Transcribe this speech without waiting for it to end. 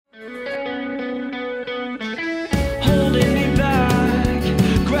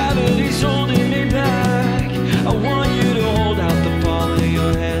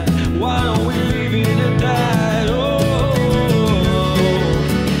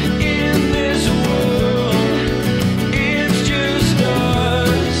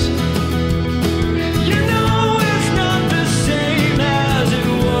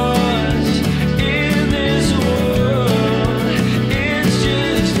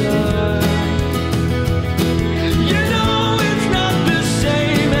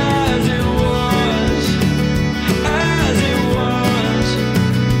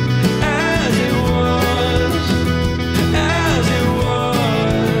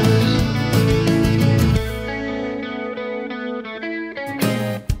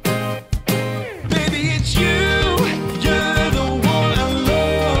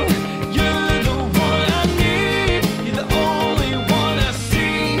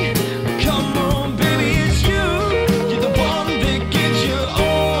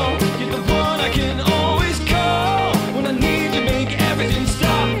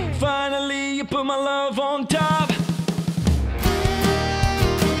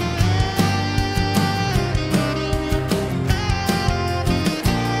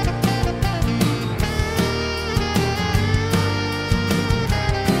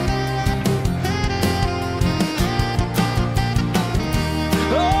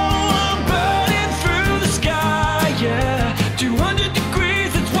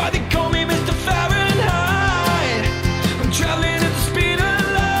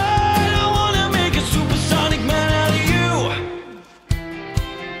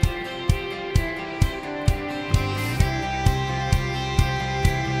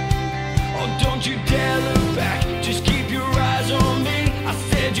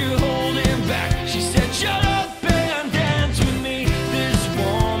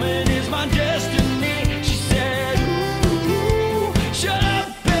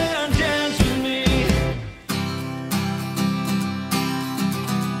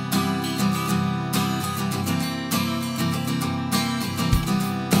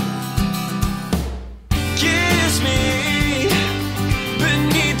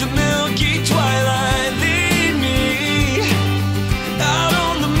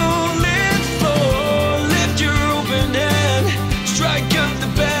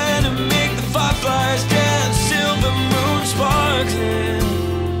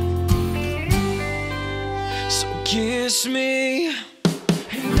miss me.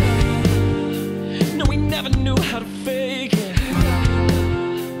 No, we never knew how to fake it,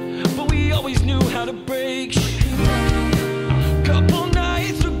 but we always knew how to break shit. Couple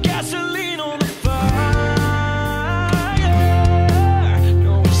nights with gasoline on the fire.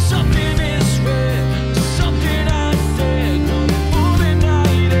 No, something misread, something I said. No, fully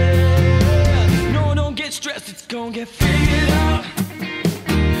nighted. No, don't get stressed, it's gonna get figured out.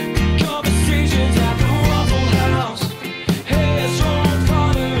 Conversations at the Waffle House. Hair's on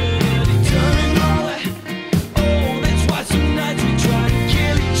fire and determined mother. Oh, that's why some nights we try to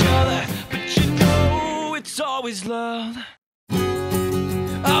kill each other. But you know it's always love.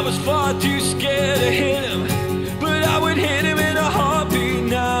 I was far too scared to hit him, but I would hit him in a heartbeat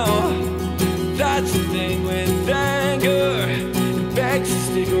now. That's the thing with anger, it begs to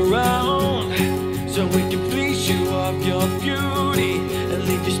stick around, so we can fleece you of your beauty and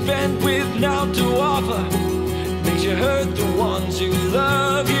leave you spent with now to offer. Makes you hurt the one